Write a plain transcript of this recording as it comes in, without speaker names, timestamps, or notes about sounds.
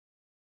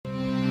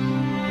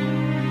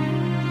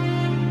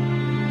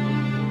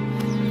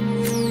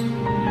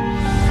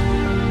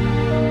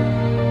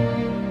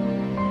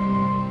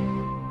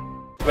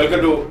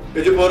Welcome to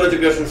EduPower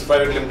Education's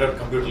Private Limited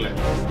Computer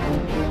Lectures.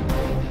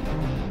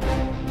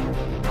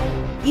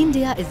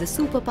 India is the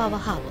superpower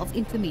hub of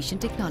information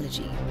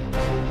technology.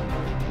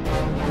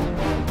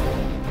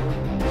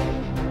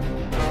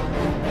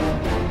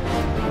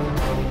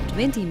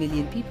 "20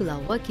 million people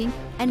are working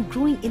and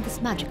growing in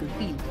this magical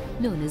field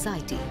known as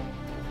IT.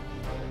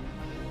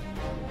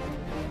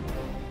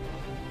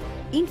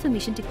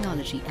 Information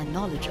technology and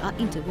knowledge are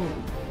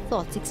interwoven,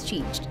 thoughts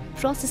exchanged,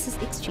 processes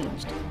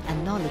exchanged,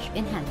 and knowledge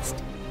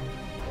enhanced.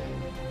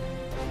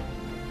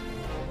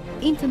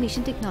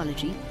 Information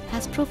technology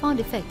has profound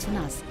effects on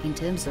us in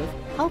terms of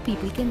how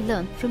people can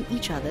learn from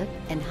each other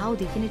and how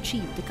they can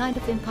achieve the kind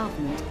of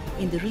empowerment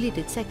in the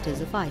related sectors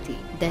of IT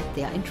that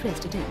they are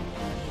interested in.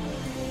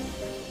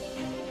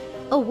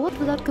 A world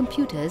without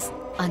computers,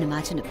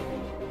 unimaginable.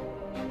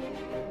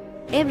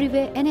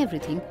 Everywhere and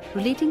everything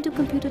relating to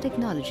computer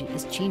technology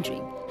is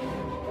changing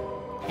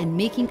and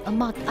making a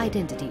marked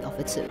identity of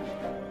its own.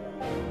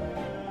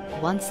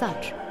 One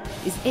such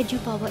is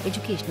EduPower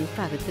Educational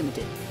Private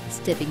Limited,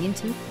 stepping in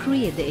to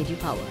create the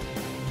EduPower.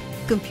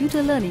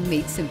 Computer learning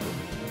made simple.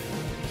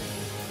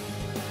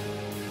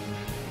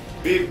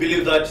 We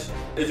believe that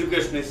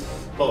education is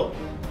power.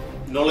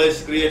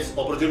 Knowledge creates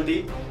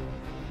opportunity,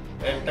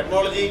 and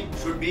technology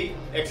should be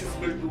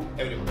accessible to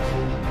everyone.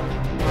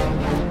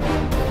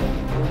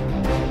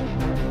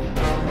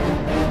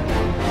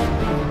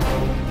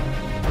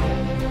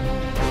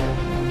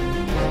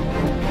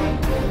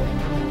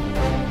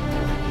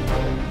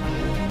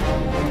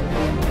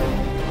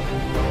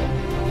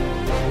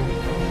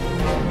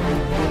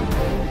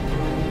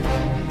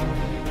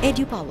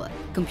 EduPower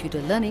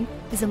Computer Learning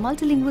is a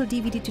multilingual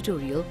DVD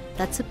tutorial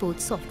that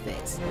supports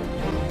softwares.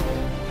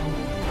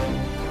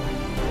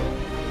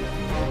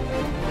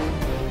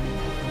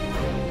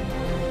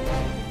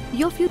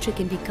 Your future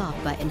can be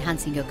carved by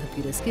enhancing your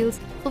computer skills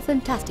for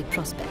fantastic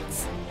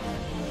prospects.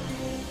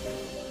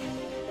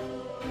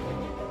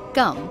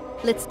 Come,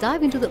 let's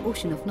dive into the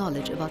ocean of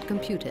knowledge about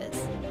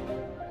computers.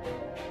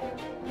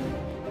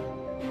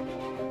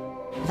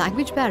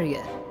 Language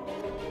barrier?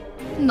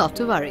 Not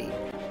to worry.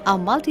 Our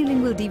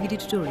multilingual DVD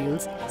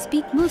tutorials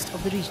speak most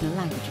of the regional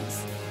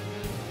languages.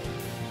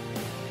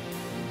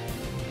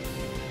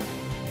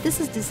 This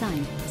is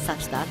designed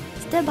such that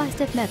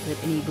step-by-step method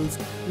enables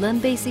learn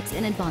basics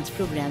and advanced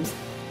programs,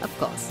 of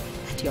course,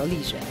 at your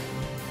leisure.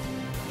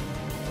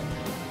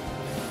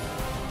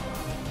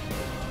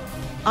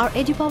 Our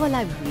EduPower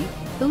library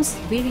hosts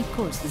varied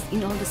courses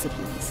in all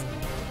disciplines.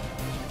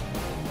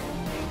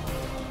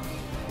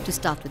 To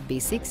start with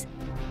basics,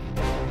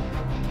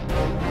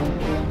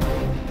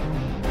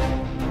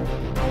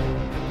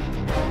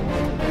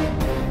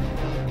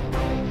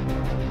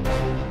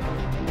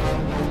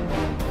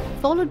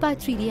 followed by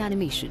 3D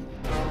animation,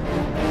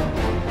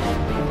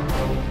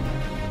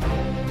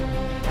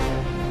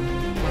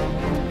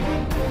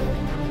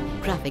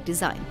 graphic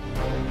design,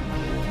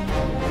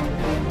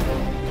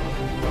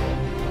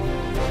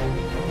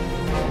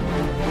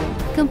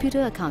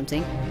 computer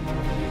accounting,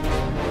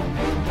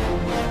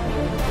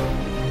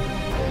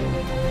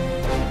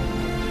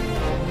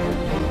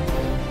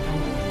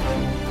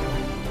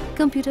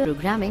 computer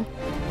programming,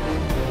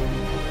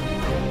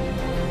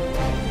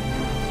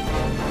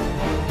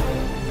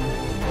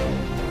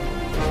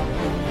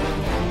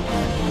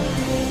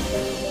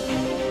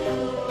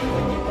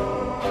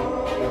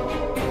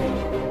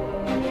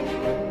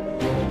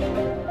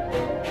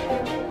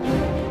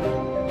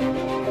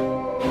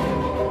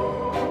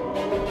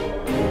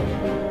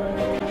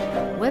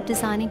 web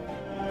designing,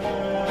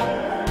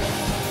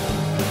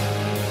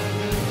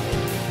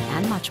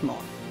 and much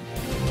more.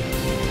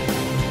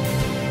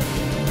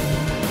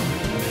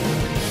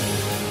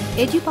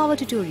 EduPower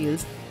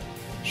Tutorials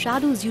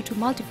shadows you to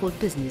multifold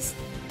business,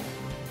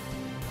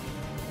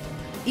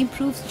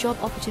 improves job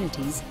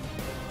opportunities,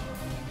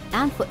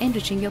 and for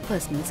enriching your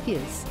personal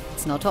skills.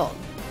 It's not all.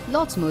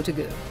 Lots more to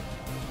go.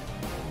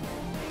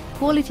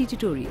 Quality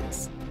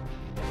tutorials.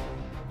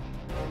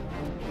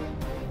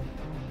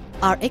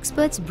 Our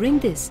experts bring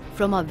this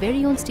from our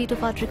very own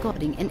state-of-art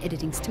recording and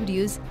editing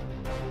studios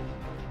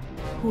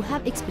who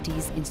have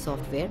expertise in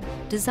software,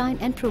 design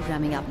and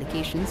programming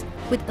applications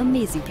with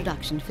amazing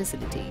production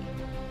facility.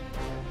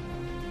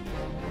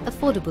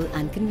 Affordable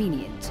and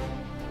convenient.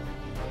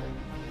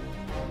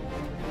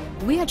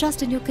 We are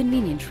just in your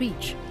convenient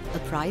reach, a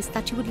price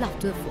that you would love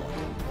to afford.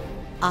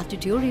 Our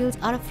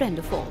tutorials are a friend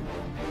of all.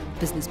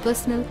 Business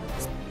personnel,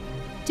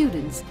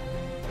 students,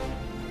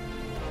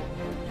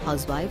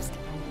 housewives,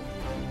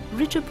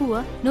 rich or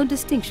poor, no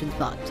distinctions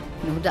marked,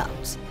 no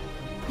doubts.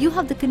 You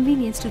have the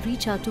convenience to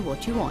reach out to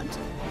what you want,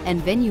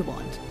 and when you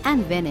want,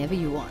 and whenever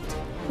you want,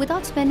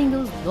 without spending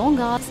those long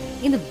hours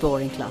in the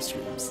boring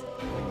classrooms.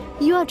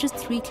 You are just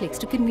 3 clicks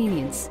to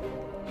convenience.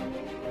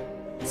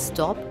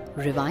 Stop,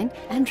 rewind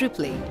and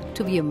replay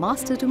to be a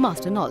master to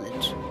master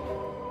knowledge.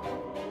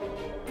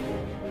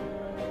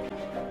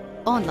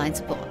 Online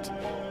support.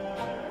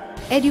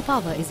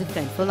 EduPower is a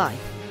friend for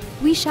life.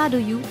 We shadow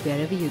you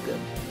wherever you go.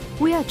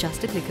 We are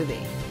just a click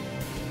away.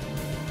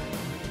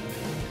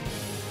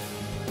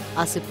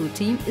 Our support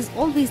team is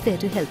always there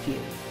to help you.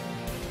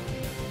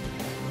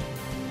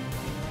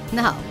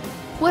 Now,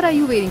 what are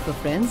you waiting for,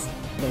 friends?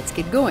 Let's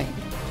get going.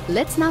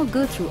 Let's now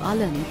go through our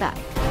learning pack.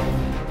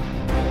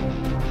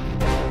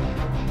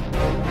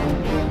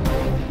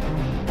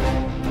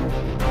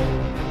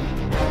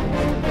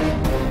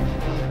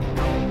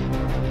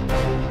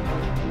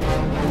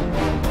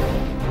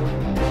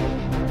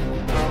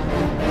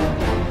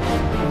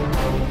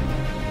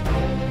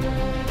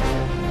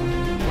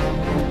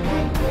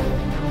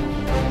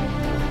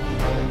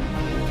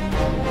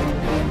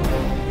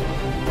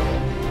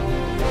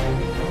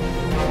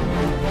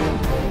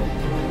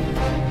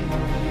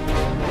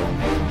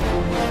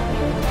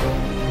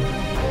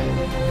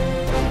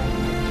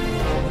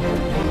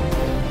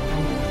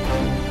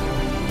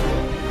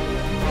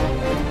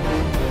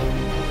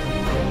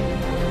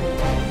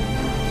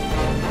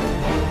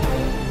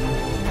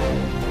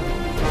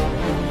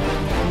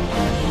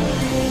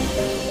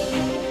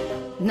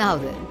 Now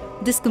then,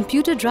 does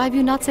computer drive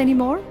you nuts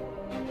anymore?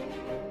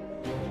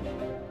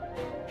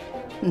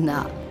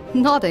 Nah,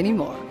 not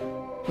anymore.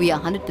 We are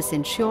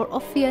 100% sure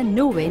of fear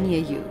nowhere near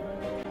you.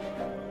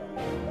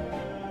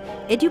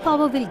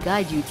 EduPower will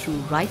guide you through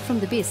right from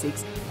the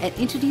basics and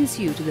introduce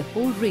you to the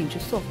whole range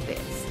of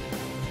softwares.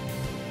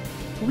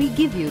 We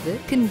give you the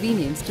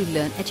convenience to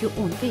learn at your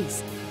own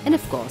pace and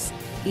of course,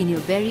 in your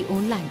very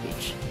own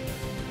language.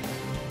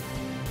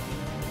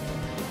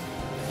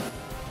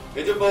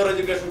 EduPower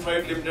Education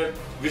Private Limited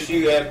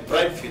wishing you a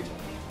bright future.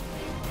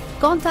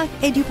 Contact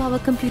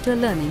EduPower Computer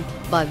Learning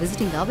by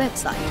visiting our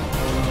website.